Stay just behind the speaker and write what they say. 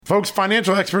Folks,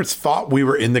 financial experts thought we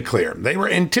were in the clear. They were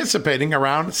anticipating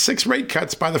around 6 rate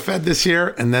cuts by the Fed this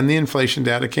year, and then the inflation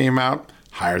data came out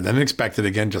higher than expected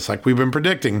again, just like we've been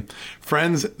predicting.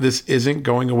 Friends, this isn't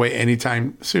going away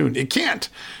anytime soon. It can't.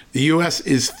 The U.S.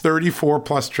 is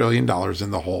 $34+ trillion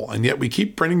in the hole, and yet we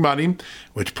keep printing money,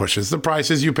 which pushes the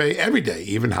prices you pay every day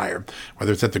even higher,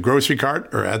 whether it's at the grocery cart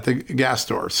or at the gas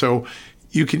store. So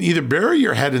you can either bury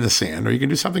your head in the sand or you can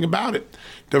do something about it.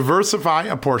 Diversify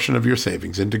a portion of your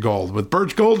savings into gold with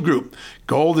Birch Gold Group.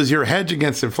 Gold is your hedge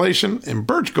against inflation, and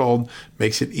Birch Gold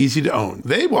makes it easy to own.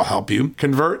 They will help you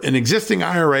convert an existing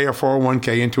IRA or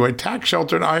 401k into a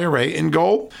tax-sheltered IRA in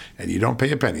gold, and you don't pay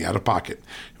a penny out of pocket.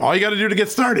 All you got to do to get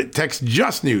started, text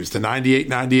Just News to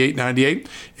 989898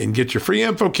 and get your free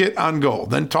info kit on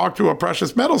gold. Then talk to a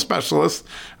precious metal specialist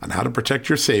on how to protect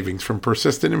your savings from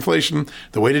persistent inflation.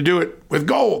 The way to do it with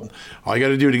gold. All you got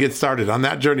to do to get started on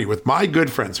that journey with my good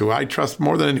friends who I trust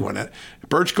more than anyone at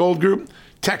Birch Gold Group,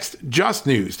 text Just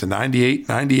News to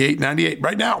 989898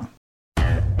 right now.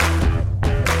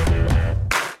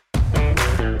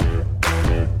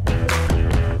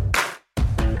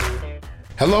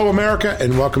 Hello, America,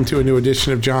 and welcome to a new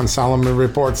edition of John Solomon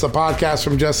Reports, the podcast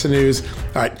from Just the News.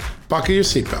 All right, buckle your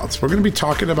seatbelts. We're going to be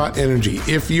talking about energy.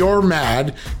 If you're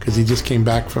mad because you just came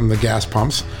back from the gas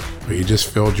pumps, or you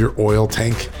just filled your oil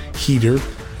tank heater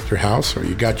at your house, or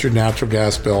you got your natural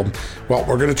gas bill, well,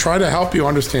 we're going to try to help you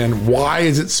understand why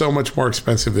is it so much more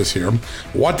expensive this year.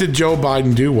 What did Joe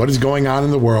Biden do? What is going on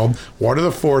in the world? What are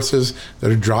the forces that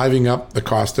are driving up the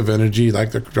cost of energy,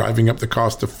 like they're driving up the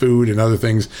cost of food and other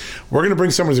things? We're going to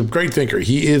bring someone who's a great thinker.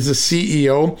 He is the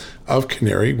CEO of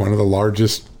Canary, one of the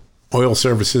largest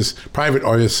private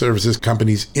oil services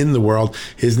companies in the world.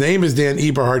 His name is Dan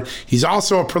Eberhard. He's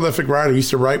also a prolific writer. He used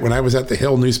to write when I was at the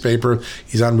Hill newspaper.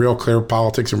 He's on Real Clear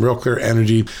Politics and Real Clear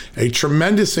Energy. A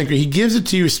tremendous thinker. He gives it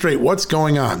to you straight. What's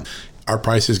going on? Are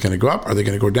prices going to go up? Are they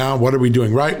going to go down? What are we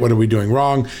doing right? What are we doing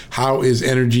wrong? How is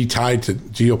energy tied to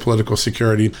geopolitical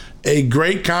security? A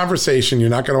great conversation. You're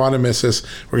not going to want to miss this.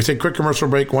 We're going to take a quick commercial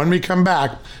break. When we come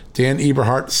back, Dan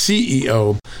Eberhard,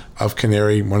 CEO of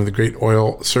Canary, one of the great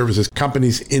oil services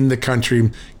companies in the country,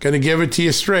 going to give it to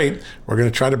you straight. We're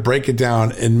going to try to break it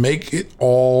down and make it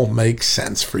all make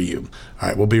sense for you. All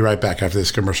right, we'll be right back after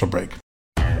this commercial break.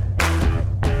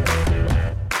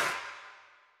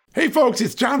 Hey folks,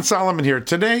 it's John Solomon here.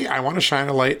 Today, I want to shine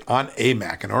a light on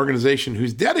AMAC, an organization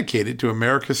who's dedicated to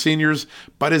America's seniors,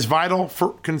 but is vital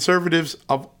for conservatives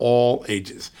of all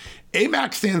ages.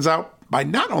 AMAC stands out by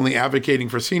not only advocating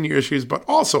for senior issues, but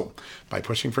also by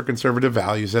pushing for conservative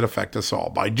values that affect us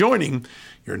all. By joining,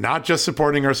 you're not just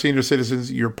supporting our senior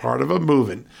citizens, you're part of a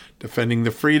movement defending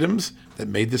the freedoms that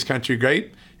made this country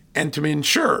great and to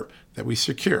ensure that we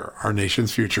secure our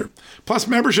nation's future. Plus,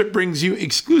 membership brings you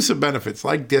exclusive benefits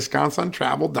like discounts on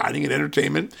travel, dining, and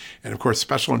entertainment, and of course,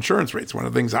 special insurance rates, one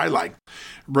of the things I like.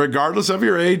 Regardless of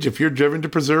your age, if you're driven to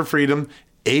preserve freedom,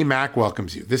 AMAC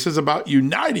welcomes you. This is about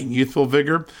uniting youthful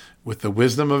vigor with the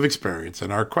wisdom of experience in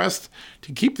our quest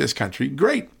to keep this country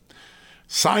great.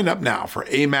 Sign up now for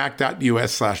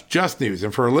amac.us/justnews,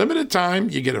 and for a limited time,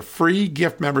 you get a free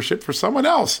gift membership for someone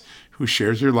else who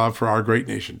shares your love for our great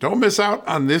nation. Don't miss out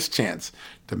on this chance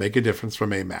to make a difference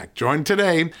from AMAC. Join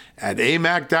today at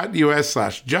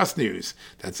amac.us/justnews.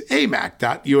 That's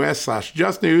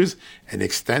amac.us/justnews, and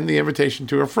extend the invitation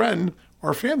to a friend or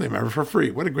a family member for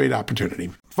free. What a great opportunity.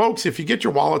 Folks, if you get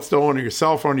your wallet stolen or your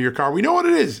cell phone or your car, we know what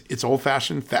it is. It's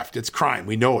old-fashioned theft. It's crime.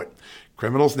 We know it.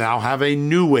 Criminals now have a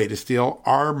new way to steal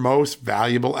our most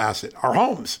valuable asset, our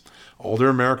homes. Older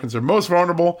Americans are most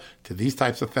vulnerable to these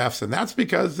types of thefts, and that's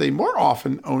because they more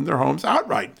often own their homes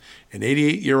outright. An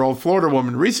 88-year-old Florida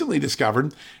woman recently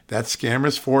discovered that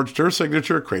scammers forged her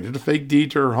signature, created a fake deed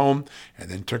to her home,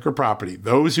 and then took her property.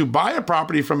 Those who buy a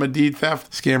property from a deed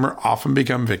theft scammer often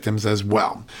become victims as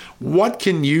well. What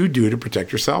can you do to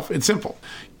protect yourself? It's simple.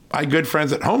 My good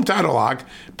friends at Home Title Lock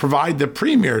provide the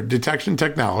premier detection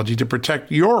technology to protect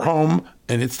your home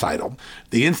and its title.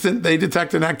 The instant they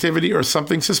detect an activity or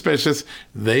something suspicious,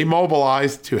 they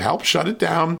mobilize to help shut it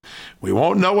down. We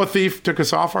won't know a thief took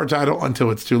us off our title until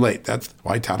it's too late. That's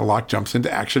why Title Lock jumps into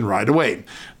action right away.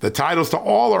 The titles to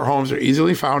all our homes are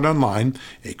easily found online.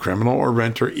 A criminal or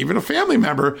renter, even a family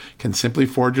member, can simply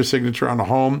forge a signature on a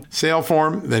home sale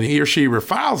form. Then he or she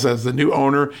refiles as the new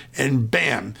owner, and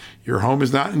bam, your home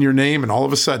is not in your name, and all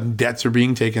of a sudden, debts are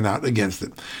being taken out against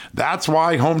it. That's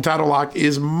why Home Title Lock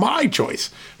is my choice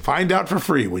days. Find out for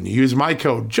free when you use my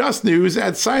code JUSTNEWS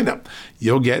at signup.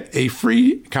 You'll get a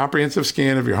free comprehensive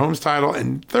scan of your home's title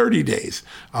and 30 days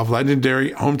of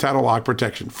legendary home title lock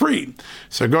protection free.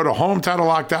 So go to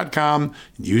HomeTitleLock.com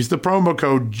and use the promo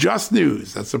code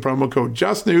JUSTNEWS. That's the promo code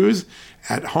JUSTNEWS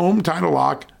at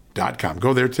HomeTitleLock.com.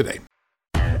 Go there today.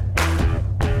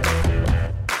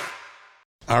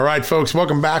 All right, folks,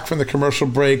 welcome back from the commercial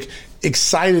break.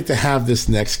 Excited to have this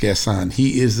next guest on.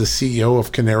 He is the CEO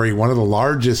of Canary, one of the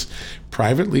largest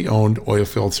privately owned oil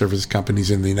field services companies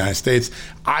in the United States.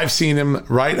 I've seen him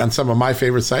write on some of my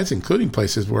favorite sites, including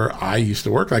places where I used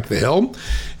to work, like The Hill.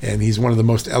 And he's one of the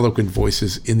most eloquent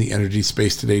voices in the energy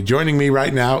space today. Joining me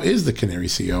right now is the Canary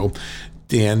CEO,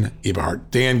 Dan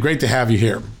Eberhardt. Dan, great to have you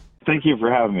here. Thank you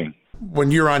for having me.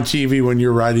 When you're on TV, when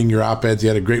you're writing your op-eds, you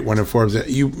had a great one in Forbes,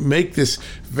 you make this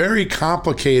very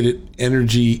complicated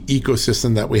energy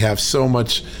ecosystem that we have so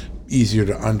much easier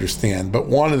to understand. But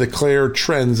one of the clear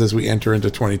trends as we enter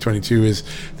into 2022 is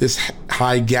this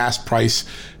high gas price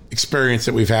experience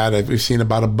that we've had. We've seen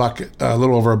about a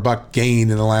little over $1 gain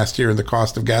in the last year in the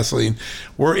cost of gasoline.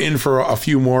 We're in for a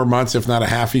few more months, if not a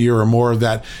half a year or more of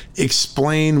that.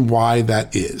 Explain why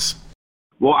that is.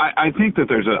 Well, I think that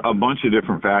there's a bunch of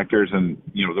different factors, and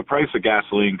the price of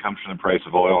gasoline comes from the price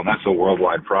of oil, and that's a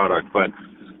worldwide product. But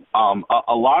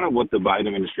a lot of what the Biden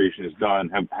administration has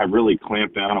done have really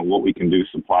clamped down on what we can do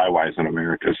supply-wise in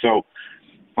America. So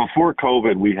before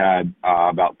COVID, we had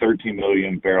about 13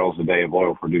 million barrels a day of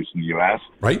oil produced in the U.S.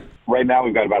 Right. Right now,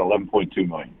 we've got about 11.2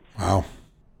 million. Wow,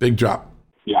 big drop.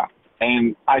 Yeah,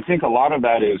 and I think a lot of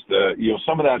that is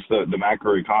some of that's the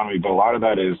macro economy, but a lot of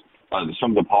that is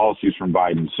some of the policies from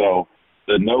Biden. So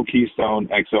the no Keystone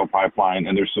XL pipeline,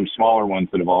 and there's some smaller ones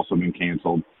that have also been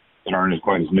canceled that aren't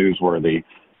quite as newsworthy.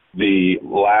 The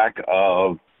lack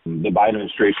of the Biden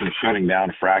administration shutting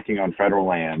down fracking on federal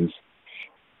lands,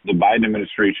 the Biden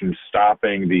administration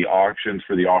stopping the auctions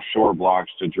for the offshore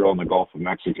blocks to drill in the Gulf of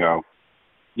Mexico.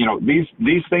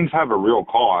 These things have a real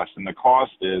cost, and the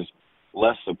cost is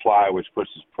less supply, which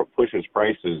pushes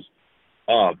prices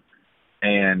up.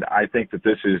 And I think that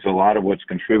this is a lot of what's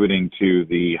contributing to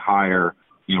the higher,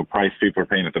 price people are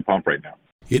paying at the pump right now.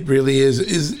 It really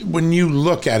is when you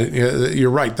look at it,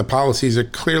 you're right. The policies are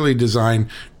clearly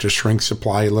designed to shrink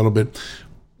supply a little bit.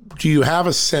 Do you have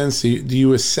a sense, do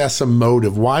you assess a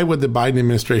motive? Why would the Biden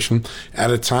administration, at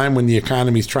a time when the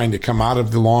economy is trying to come out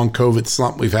of the long COVID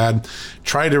slump we've had,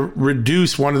 try to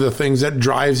reduce one of the things that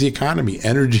drives the economy,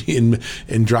 energy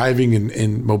and driving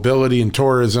and mobility and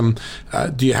tourism?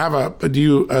 Do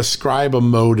you ascribe a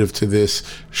motive to this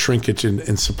shrinkage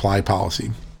in supply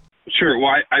policy? Sure.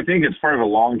 Well, I think it's part of a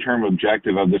long-term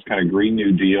objective of this kind of Green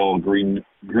New Deal, Green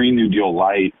New Deal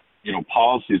light,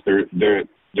 policies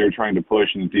they're trying to push,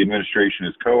 and the administration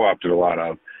has co-opted a lot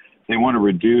of. They want to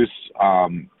reduce,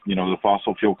 the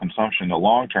fossil fuel consumption in the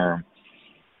long term,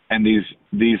 and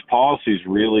these policies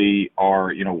really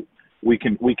are, we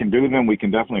can do them, we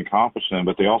can definitely accomplish them,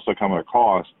 but they also come at a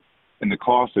cost, and the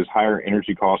cost is higher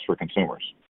energy costs for consumers.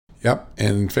 Yep,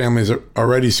 and families are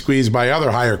already squeezed by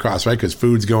other higher costs, right? Because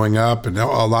food's going up, and a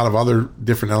lot of other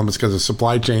different elements because of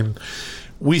supply chain.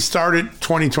 We started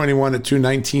 2021 at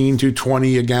 $2.19,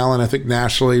 $2.20 a gallon. I think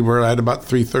nationally we're at about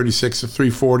 $3.36 or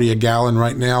 $3.40 a gallon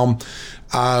right now.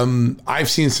 I've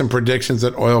seen some predictions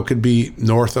that oil could be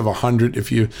north of 100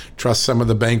 if you trust some of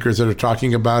the bankers that are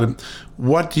talking about it.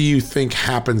 What do you think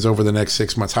happens over the next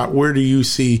 6 months? Where do you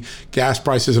see gas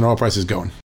prices and oil prices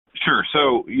going? Sure.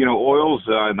 So, oil's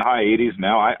in the high 80s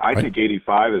now. I think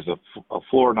 85 is a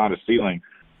floor, not a ceiling.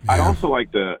 Yeah. I'd also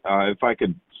like to, if I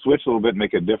could switch a little bit and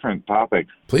make a different topic.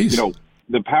 Please.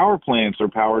 The power plants are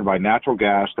powered by natural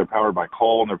gas, they're powered by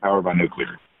coal, and they're powered by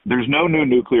nuclear. There's no new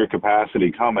nuclear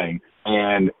capacity coming.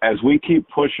 And as we keep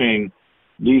pushing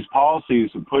these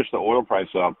policies to push the oil price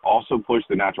up, also push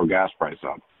the natural gas price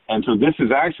up. And so this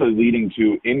is actually leading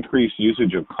to increased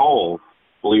usage of coal,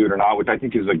 believe it or not, which I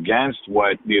think is against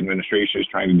what the administration is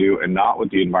trying to do and not what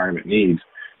the environment needs,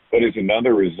 but is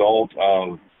another result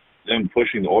of them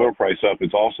pushing the oil price up.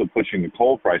 It's also pushing the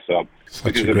coal price up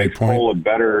because it makes coal a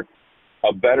better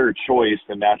choice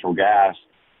than natural gas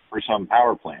for some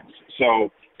power plants.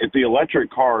 So if the electric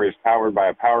car is powered by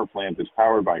a power plant that's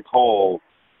powered by coal,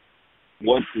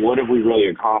 what have we really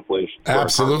accomplished?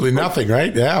 Absolutely nothing,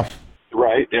 right? Yeah.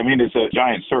 Right. I mean, it's a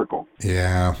giant circle.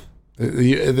 Yeah.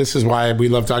 This is why we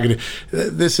love talking to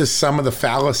this is some of the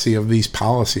fallacy of these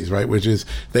policies, right? Which is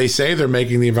they say they're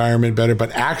making the environment better,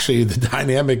 but actually the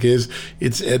dynamic is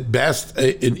it's at best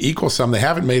an equal sum. They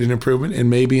haven't made an improvement,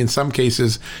 and maybe in some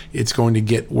cases it's going to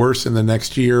get worse in the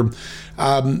next year.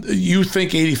 You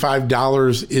think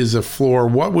 $85 is a floor.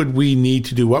 What would we need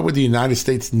to do? What would the United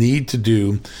States need to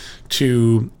do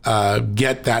to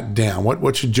get that down?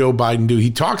 What should Joe Biden do? He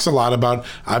talks a lot about,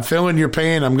 I'm feeling your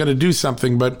pain, I'm going to do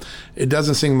something, but it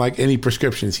doesn't seem like any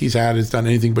prescriptions he's had has done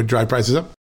anything but drive prices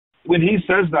up. When he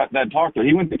says that talk,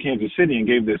 he went to Kansas City and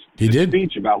gave this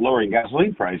speech about lowering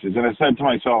gasoline prices. And I said to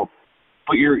myself,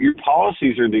 but your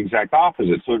policies are the exact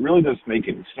opposite. So it really doesn't make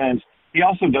any sense. He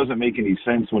also doesn't make any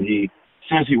sense when he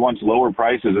says he wants lower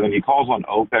prices and then he calls on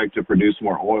OPEC to produce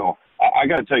more oil. I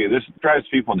got to tell you, this drives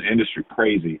people in the industry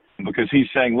crazy because he's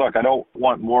saying, look, I don't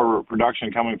want more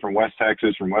production coming from West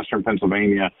Texas, from Western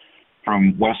Pennsylvania,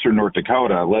 from Western North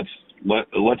Dakota.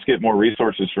 Let's get more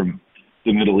resources from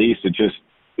the Middle East.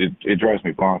 It drives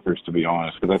me bonkers, to be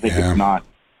honest, because I think it's not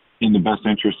in the best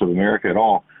interest of America at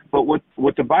all. But what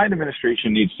the Biden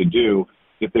administration needs to do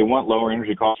if they want lower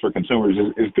energy costs for consumers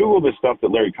is Google this stuff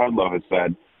that Larry Kudlow has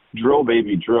said, drill,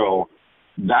 baby, drill.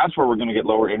 That's where we're going to get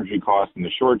lower energy costs in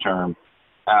the short term.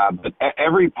 But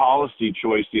every policy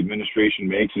choice the administration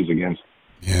makes is against.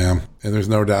 Yeah, and there's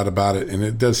no doubt about it. And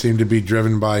it does seem to be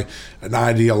driven by an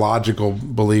ideological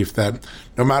belief that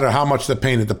no matter how much the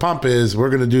pain at the pump is,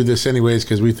 we're going to do this anyways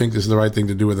because we think this is the right thing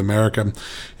to do with America.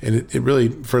 And it really,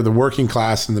 for the working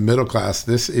class and the middle class,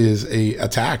 this is a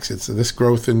tax. It's this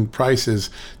growth in prices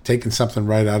taking something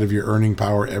right out of your earning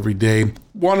power every day.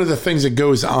 One of the things that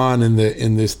goes on in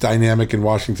this dynamic in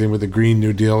Washington with the Green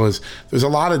New Deal is there's a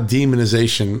lot of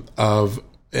demonization of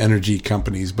energy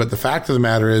companies. But the fact of the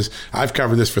matter is, I've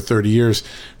covered this for 30 years,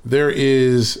 there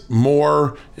is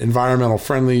more environmental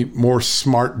friendly, more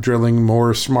smart drilling,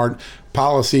 more smart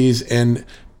policies, and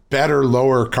better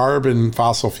lower carbon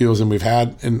fossil fuels than we've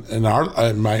had in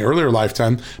my earlier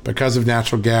lifetime because of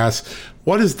natural gas.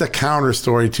 What is the counter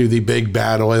story to the big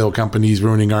bad oil companies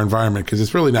ruining our environment? Because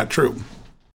it's really not true.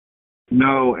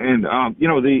 No, and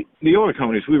the oil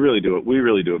companies, we really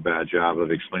do a bad job of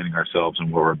explaining ourselves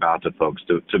and what we're about to folks,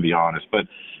 to be honest. But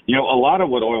a lot of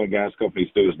what oil and gas companies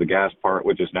do is the gas part,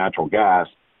 which is natural gas.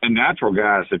 And natural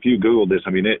gas, if you Google this,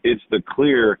 it's the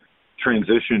clear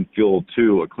transition fuel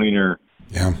to a cleaner,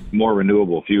 more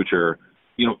renewable future.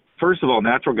 First of all,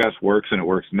 natural gas works and it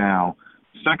works now.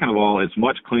 Second of all, it's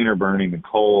much cleaner burning than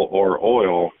coal or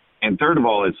oil. And third of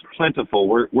all, it's plentiful.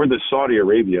 We're the Saudi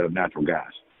Arabia of natural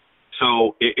gas.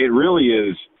 So it really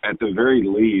is, at the very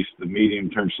least, the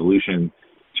medium-term solution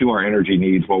to our energy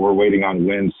needs while we're waiting on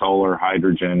wind, solar,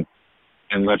 hydrogen,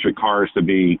 and electric cars to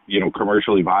be,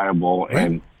 commercially viable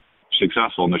and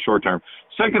successful in the short term.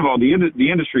 Second of all, the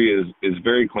industry is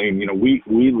very clean. We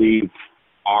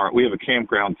have a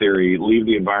campground theory, leave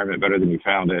the environment better than you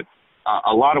found it.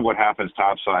 A lot of what happens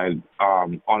topside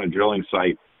on a drilling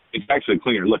site, it's actually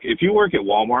cleaner. Look, if you work at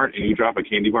Walmart and you drop a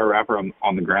candy bar wrapper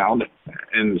on the ground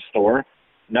in the store,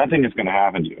 nothing is going to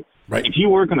happen to you. Right. If you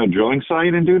work on a drilling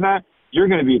site and do that, you're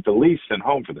going to be at the least sent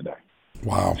home for the day.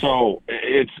 Wow. So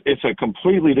it's a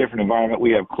completely different environment.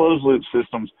 We have closed loop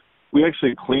systems. We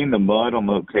actually clean the mud on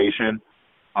location.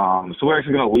 So we're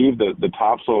actually going to leave the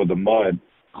topsoil of the mud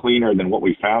cleaner than what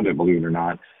we found it, believe it or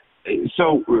not.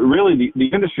 So really, the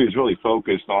industry is really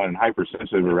focused on and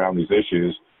hypersensitive around these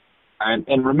issues.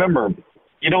 And remember,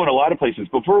 in a lot of places,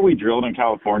 before we drilled in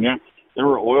California, there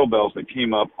were oil wells that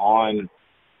came up on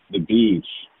the beach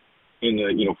in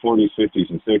the 40s, 50s,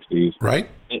 and 60s. Right.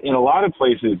 In a lot of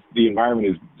places, the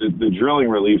environment is the drilling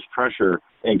relieves pressure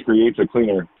and creates a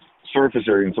cleaner surface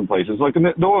area in some places. Like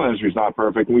the oil industry is not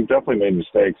perfect. We've definitely made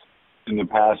mistakes in the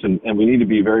past, and we need to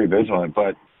be very vigilant.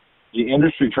 But the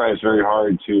industry tries very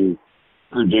hard to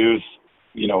produce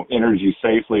energy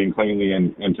safely and cleanly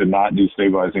and to not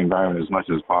destabilize the environment as much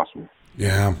as possible.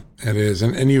 Yeah, it is.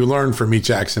 And you learn from each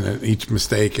accident, each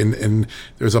mistake. And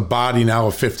there's a body now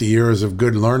of 50 years of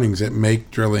good learnings that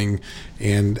make drilling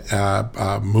and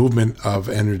movement of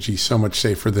energy so much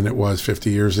safer than it was 50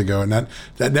 years ago. And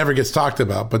that never gets talked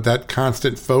about. But that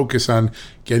constant focus on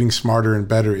getting smarter and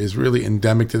better is really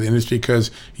endemic to the industry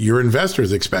because your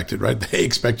investors expect it, right? They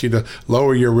expect you to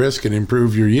lower your risk and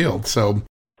improve your yield. So.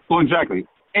 Well, exactly.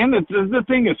 And the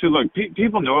thing is, too, look,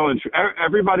 people in the oil industry,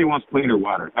 everybody wants cleaner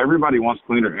water. Everybody wants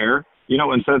cleaner air,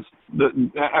 and so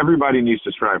everybody needs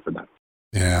to strive for that.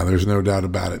 Yeah, there's no doubt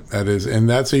about it. And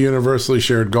that's a universally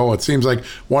shared goal. It seems like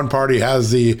one party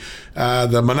has the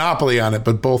monopoly on it,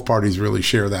 but both parties really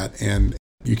share that. And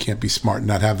you can't be smart and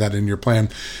not have that in your plan.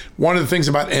 One of the things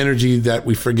about energy that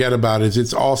we forget about is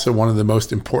it's also one of the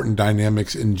most important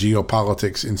dynamics in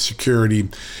geopolitics and security.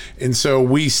 And so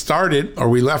we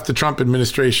left the Trump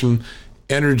administration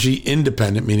energy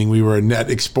independent, meaning we were a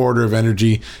net exporter of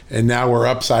energy, and now we're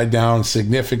upside down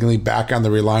significantly back on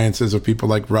the reliances of people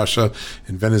like Russia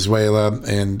and Venezuela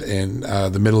and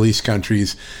the Middle East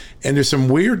countries. And there's some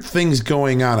weird things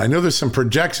going on. I know there's some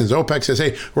projections. OPEC says,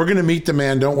 hey, we're going to meet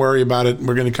demand. Don't worry about it.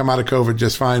 We're going to come out of COVID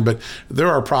just fine. But there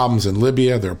are problems in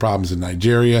Libya. There are problems in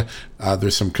Nigeria.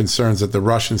 There's some concerns that the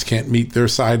Russians can't meet their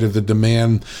side of the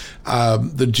demand.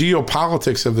 The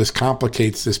geopolitics of this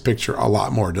complicates this picture a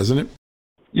lot more, doesn't it?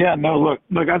 Yeah, no,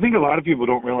 look, I think a lot of people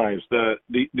don't realize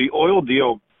the oil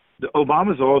deal,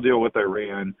 Obama's oil deal with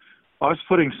Iran, us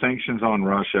putting sanctions on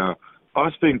Russia,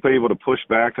 us being able to push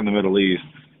back in the Middle East,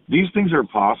 these things are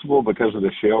possible because of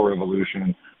the shale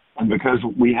revolution and because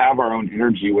we have our own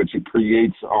energy, which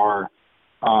creates our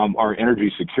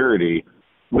energy security.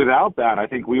 Without that, I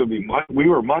think we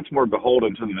were much more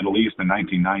beholden to the Middle East in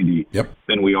 1990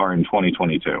 than we are in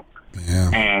 2022.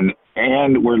 Yeah.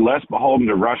 And we're less beholden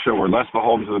to Russia. We're less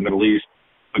beholden to the Middle East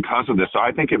because of this. So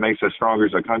I think it makes us stronger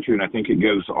as a country, and I think it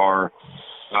gives our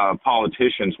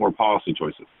politicians more policy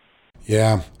choices.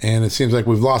 Yeah, and it seems like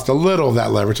we've lost a little of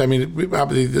that leverage. I mean,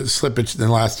 obviously the slippage in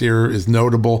the last year is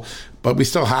notable, but we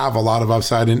still have a lot of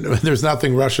upside. And there's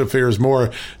nothing Russia fears more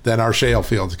than our shale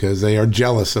fields because they are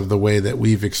jealous of the way that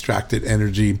we've extracted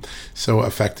energy so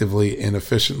effectively and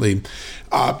efficiently.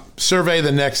 Survey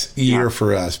the next year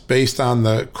for us. Based on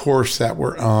the course that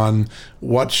we're on,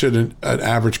 what should an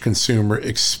average consumer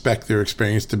expect their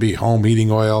experience to be? Home heating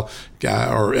oil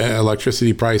or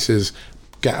electricity prices,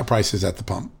 gas prices at the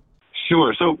pump?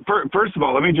 Sure. So first of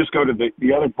all, let me just go to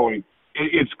the other point.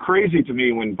 It's crazy to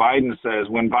me when Biden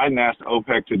asked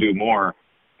OPEC to do more,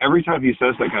 every time he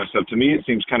says that kind of stuff, to me it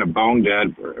seems kind of brain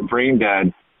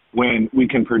dead, when we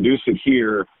can produce it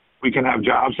here, we can have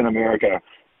jobs in America.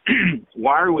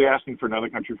 Why are we asking for another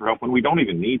country for help when we don't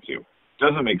even need to? It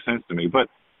doesn't make sense to me. But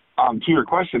to your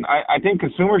question, I think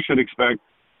consumers should expect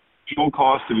fuel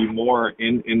costs to be more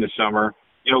in the summer.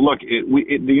 You know, look,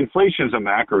 the inflation is a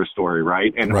macro story,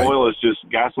 right? And oil is just,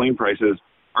 gasoline prices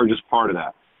are just part of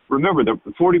that. Remember, the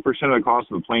 40% of the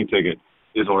cost of a plane ticket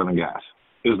is oil and gas,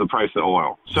 is the price of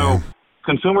oil. So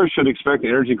consumers should expect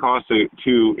energy costs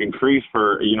to increase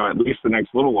for, at least the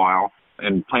next little while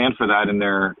and plan for that in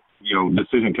their,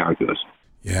 decision calculus.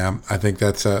 Yeah, I think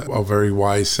that's a very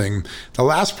wise thing. The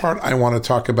last part I want to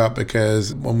talk about,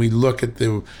 because when we look at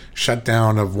the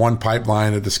shutdown of one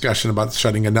pipeline, a discussion about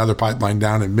shutting another pipeline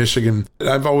down in Michigan,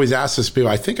 I've always asked this people,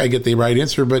 I think I get the right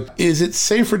answer, but is it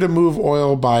safer to move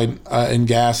oil and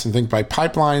gas and things by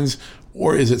pipelines,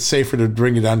 or is it safer to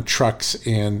bring it on trucks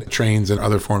and trains and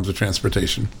other forms of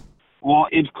transportation? Well,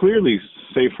 it's clearly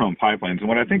safe from pipelines. And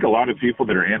what I think a lot of people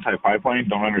that are anti-pipeline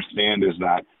don't understand is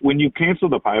that when you cancel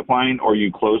the pipeline or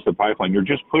you close the pipeline, you're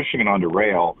just pushing it onto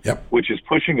rail, which is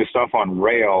pushing the stuff on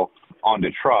rail onto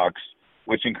trucks,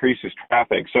 which increases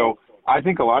traffic. So I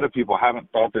think a lot of people haven't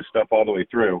thought this stuff all the way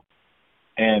through.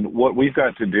 And what we've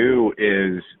got to do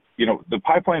is, the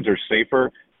pipelines are safer,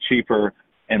 cheaper,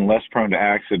 and less prone to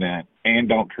accident and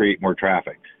don't create more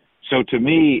traffic. So to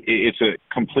me, it's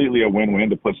completely a win-win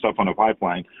to put stuff on a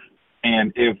pipeline.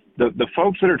 And if the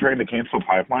folks that are trying to cancel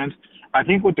pipelines, I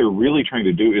think what they're really trying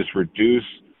to do is reduce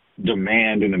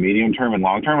demand in the medium term and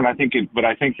long term. And I think that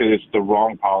it's the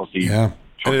wrong policy. Yeah.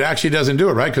 And it actually doesn't do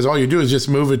it, right? Because all you do is just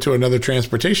move it to another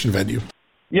transportation venue.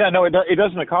 Yeah, no, it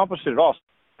doesn't accomplish it at all.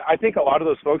 I think a lot of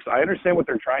those folks, I understand what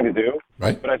they're trying to do,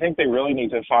 right? But I think they really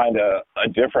need to find a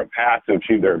different path to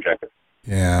achieve their objective.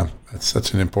 Yeah, that's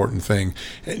such an important thing.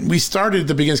 And we started at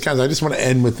the beginning, guys. I just want to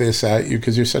end with this at you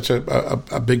because you're such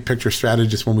a big picture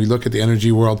strategist when we look at the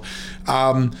energy world.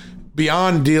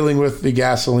 Beyond dealing with the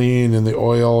gasoline and the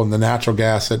oil and the natural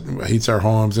gas that heats our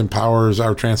homes and powers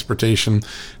our transportation,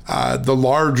 the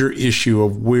larger issue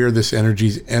of where this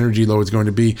energy load is going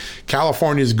to be.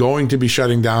 California is going to be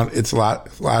shutting down its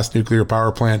last nuclear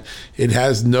power plant. It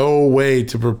has no way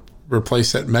to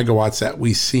replace that megawatts that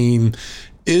we've seen.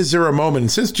 Is there a moment,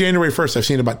 and since January 1st, I've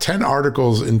seen about 10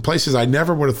 articles in places I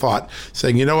never would have thought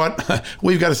saying, you know what,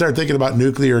 we've got to start thinking about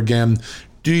nuclear again.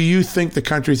 Do you think the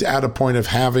country's at a point of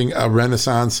having a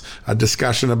renaissance, a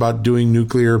discussion about doing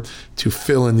nuclear to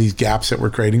fill in these gaps that we're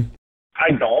creating?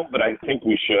 I don't, but I think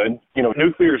we should.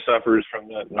 Nuclear suffers from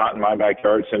the not in my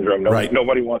backyard syndrome.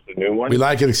 Nobody wants a new one. We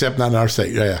like it, except not in our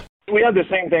state. Yeah. We have the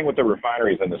same thing with the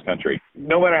refineries in this country.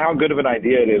 No matter how good of an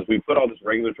idea it is, we put all this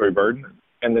regulatory burden,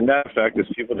 and the net effect is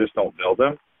people just don't build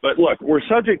them. But look, we're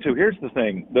subject to, here's the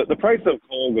thing, the price of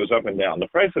coal goes up and down. The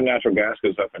price of natural gas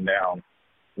goes up and down.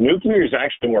 nuclear is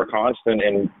actually more constant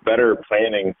and better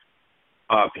planning.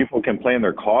 People can plan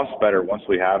their costs better once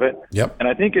we have it. Yep. And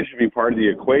I think it should be part of the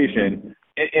equation.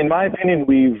 In my opinion,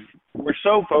 we're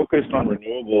so focused on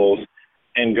renewables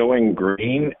and going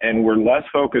green, and we're less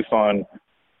focused on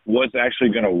what's actually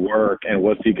going to work and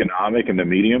what's economic in the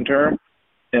medium term.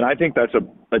 And I think that's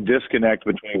a disconnect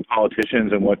between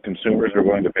politicians and what consumers are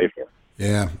willing to pay for.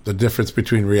 Yeah, the difference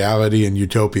between reality and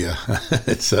utopia.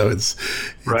 So it's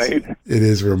right. It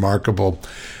is remarkable.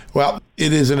 Well,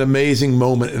 it is an amazing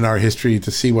moment in our history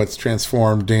to see what's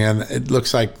transformed, Dan. It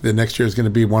looks like the next year is going to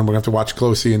be one we're going to have to watch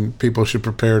closely, and people should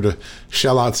prepare to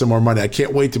shell out some more money. I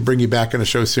can't wait to bring you back on the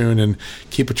show soon and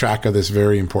keep a track of this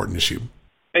very important issue.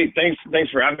 Hey,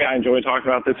 thanks for having me. I enjoy talking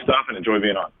about this stuff and enjoy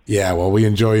being on. Yeah, well, we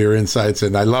enjoy your insights,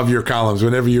 and I love your columns.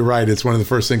 Whenever you write, it's one of the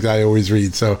first things I always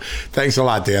read. So thanks a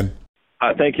lot, Dan.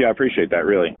 Thank you. I appreciate that,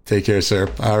 really. Take care, sir.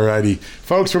 All righty.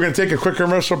 Folks, we're going to take a quick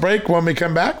commercial break. When we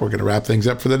come back, we're going to wrap things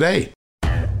up for the day.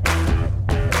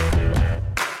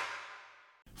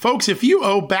 Folks, if you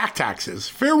owe back taxes,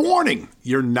 fair warning,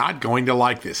 you're not going to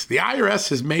like this. The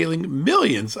IRS is mailing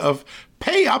millions of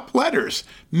pay-up letters.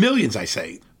 Millions, I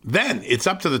say. Then it's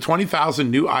up to the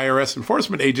 20,000 new IRS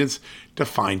enforcement agents to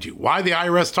find you. Why the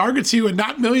IRS targets you and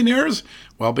not millionaires?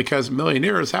 Well, because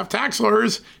millionaires have tax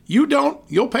lawyers. You don't.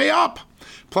 You'll pay up.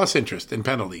 Plus interest and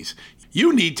penalties.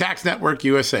 You need Tax Network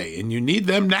USA, and you need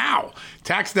them now.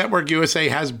 Tax Network USA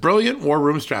has brilliant war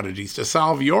room strategies to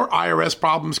solve your IRS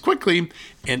problems quickly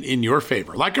and in your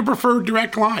favor, like a preferred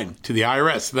direct line to the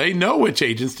IRS. They know which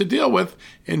agents to deal with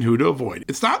and who to avoid.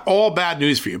 It's not all bad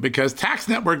news for you, because Tax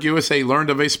Network USA learned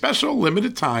of a special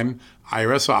limited time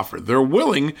IRS offer. They're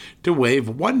willing to waive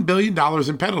 $1 billion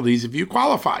in penalties if you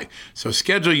qualify. So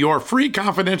schedule your free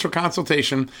confidential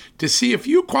consultation to see if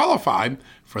you qualify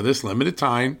for this limited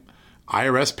time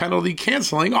IRS penalty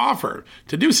canceling offer.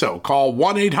 To do so, call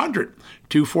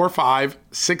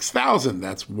 1-800-245-6000.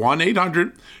 That's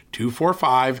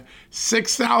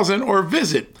 1-800-245-6000, or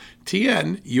visit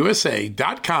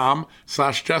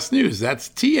tnusa.com/justnews. That's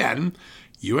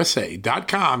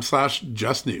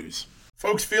tnusa.com/justnews.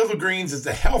 Folks, Field of Greens is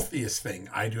the healthiest thing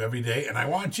I do every day, and I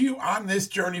want you on this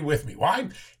journey with me. Why?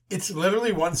 It's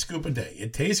literally one scoop a day.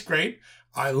 It tastes great.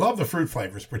 I love the fruit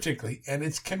flavors particularly, and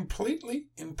it's completely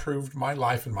improved my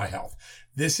life and my health.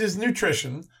 This is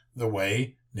nutrition the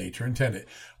way nature intended.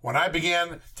 When I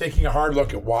began taking a hard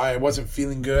look at why I wasn't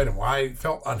feeling good and why I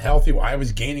felt unhealthy, why I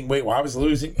was gaining weight, why I was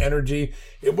losing energy,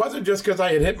 it wasn't just because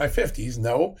I had hit my 50s.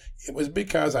 No, it was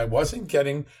because I wasn't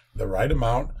getting the right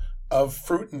amount of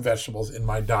fruit and vegetables in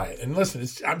my diet. And listen,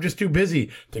 I'm just too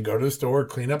busy to go to the store,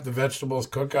 clean up the vegetables,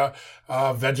 cook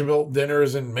vegetable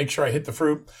dinners, and make sure I hit the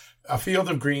fruit. A Field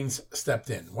of Greens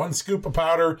stepped in. One scoop of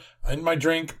powder in my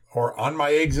drink or on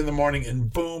my eggs in the morning,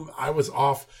 and boom, I was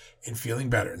off and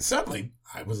feeling better. And suddenly,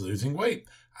 I was losing weight.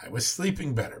 I was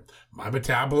sleeping better. My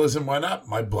metabolism went up.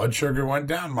 My blood sugar went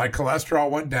down. My cholesterol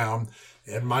went down.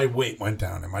 And my weight went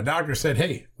down. And my doctor said,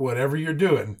 hey, whatever you're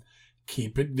doing,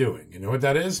 keep it doing. You know what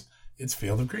that is? It's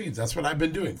Field of Greens. That's what I've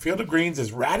been doing. Field of Greens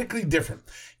is radically different.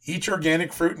 Each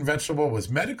organic fruit and vegetable was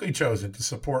medically chosen to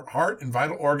support heart and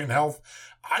vital organ health.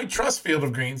 I trust Field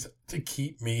of Greens to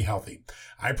keep me healthy.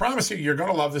 I promise you, you're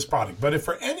going to love this product. But if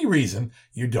for any reason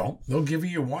you don't, they'll give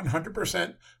you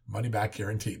 100% money back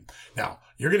guarantee. Now,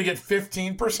 you're going to get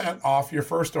 15% off your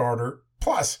first order,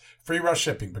 plus free rush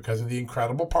shipping, because of the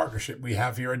incredible partnership we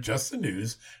have here at Just the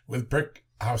News with Brick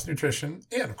House Nutrition,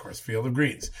 and of course, Field of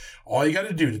Greens. All you got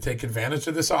to do to take advantage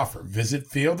of this offer, visit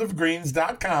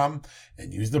fieldofgreens.com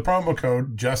and use the promo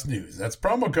code JustNews. That's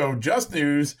promo code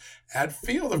JustNews at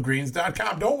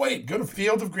fieldofgreens.com. Don't wait. Go to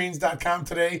fieldofgreens.com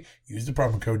today. Use the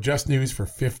promo code JustNews for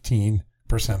 15%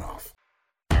 off.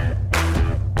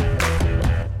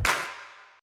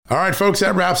 All right, folks,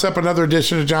 that wraps up another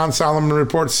edition of John Solomon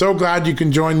Report. So glad you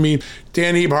can join me.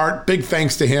 Dan Ebhardt, big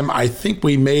thanks to him. I think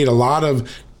we made a lot of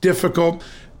difficult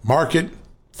market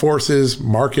forces,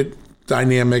 market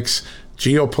dynamics,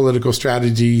 geopolitical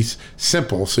strategies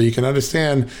simple so you can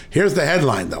understand. Here's the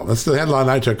headline, though. That's the headline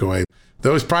I took away.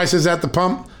 Those prices at the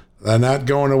pump, they're not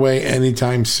going away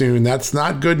anytime soon. That's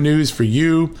not good news for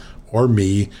you or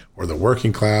me or the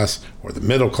working class or the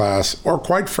middle class or,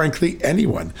 quite frankly,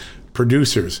 anyone.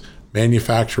 Producers,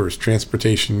 manufacturers,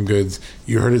 transportation goods.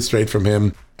 You heard it straight from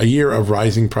him. A year of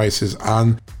rising prices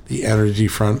on the energy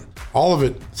front. All of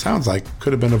it sounds like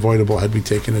could have been avoidable had we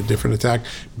taken a different attack.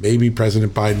 Maybe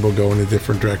President Biden will go in a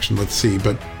different direction. Let's see.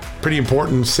 But pretty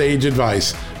important sage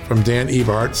advice from Dan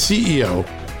Ebhardt, CEO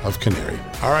of Canary.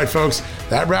 All right, folks,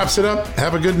 that wraps it up.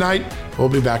 Have a good night. We'll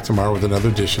be back tomorrow with another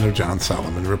edition of John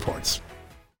Solomon Reports.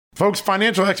 Folks,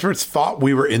 financial experts thought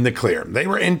we were in the clear. They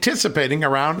were anticipating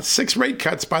around 6 rate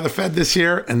cuts by the Fed this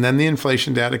year, and then the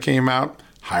inflation data came out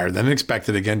higher than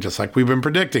expected again, just like we've been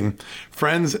predicting.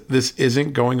 Friends, this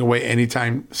isn't going away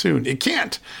anytime soon. It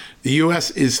can't. The U.S.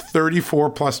 is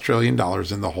 $34+ trillion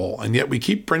in the hole, and yet we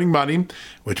keep printing money,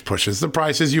 which pushes the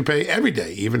prices you pay every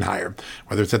day even higher,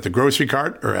 whether it's at the grocery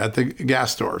cart or at the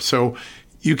gas store. So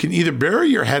you can either bury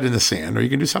your head in the sand or you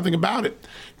can do something about it.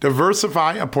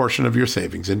 Diversify a portion of your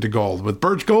savings into gold with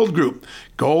Birch Gold Group.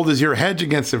 Gold is your hedge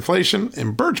against inflation,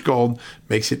 and Birch Gold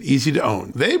makes it easy to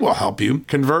own. They will help you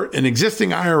convert an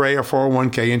existing IRA or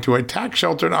 401k into a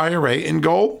tax-sheltered IRA in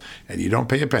gold, and you don't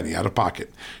pay a penny out of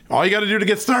pocket. All you got to do to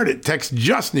get started, text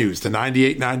Just News to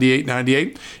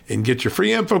 989898 and get your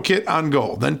free info kit on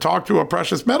gold. Then talk to a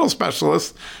precious metal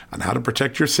specialist on how to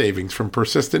protect your savings from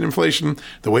persistent inflation.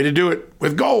 The way to do it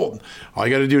with gold. All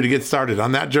you got to do to get started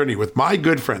on that journey with my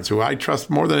good friends who I trust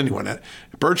more than anyone at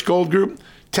Birch Gold Group,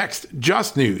 text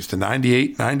Just News to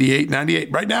 989898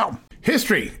 right now.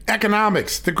 History,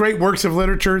 economics, the great works of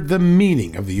literature, the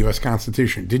meaning of the U.S.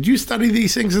 Constitution. Did you study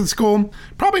these things in school?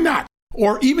 Probably not.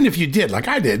 Or even if you did, like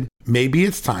I did, maybe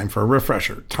it's time for a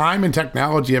refresher. Time and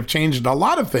technology have changed a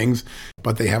lot of things,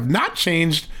 but they have not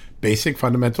changed basic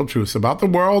fundamental truths about the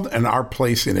world and our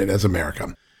place in it as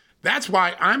America. That's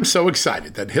why I'm so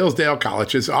excited that Hillsdale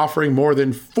College is offering more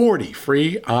than 40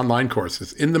 free online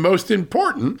courses in the most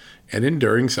important and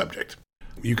enduring subject.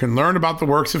 You can learn about the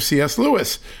works of C.S.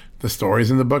 Lewis, the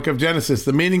stories in the book of Genesis,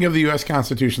 the meaning of the U.S.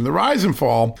 Constitution, the rise and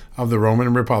fall of the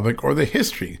Roman Republic, or the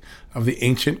history of the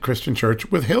ancient Christian church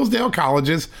with Hillsdale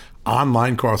College's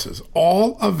online courses,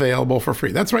 all available for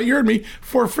free. That's right, you heard me,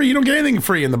 for free. You don't get anything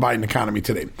free in the Biden economy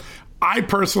today. I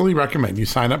personally recommend you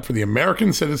sign up for the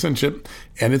American Citizenship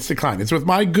and Its Decline. It's with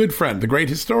my good friend, the great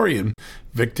historian,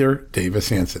 Victor Davis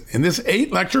Hanson. In this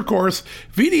 8-lecture course,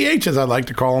 VDH, as I like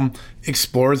to call him,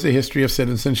 explores the history of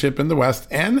citizenship in the West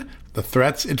and the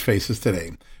threats it faces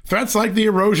today. Threats like the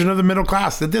erosion of the middle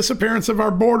class, the disappearance of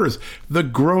our borders, the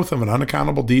growth of an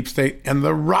unaccountable deep state, and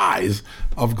the rise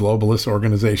of globalist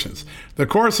organizations. The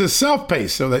course is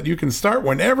self-paced so that you can start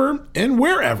whenever and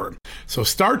wherever. So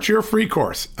start your free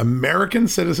course, American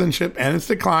Citizenship and Its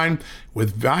Decline,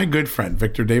 with my good friend,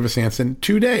 Victor Davis Hanson,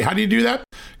 today. How do you do that?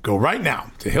 Go right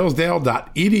now to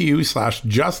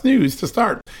hillsdale.edu/justnews to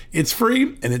start. It's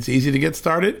free and it's easy to get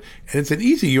started, and it's an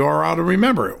easy URL to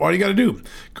remember. All you got to do,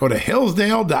 go to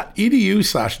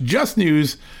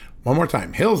hillsdale.edu/justnews. One more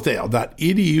time,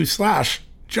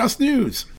 hillsdale.edu/justnews.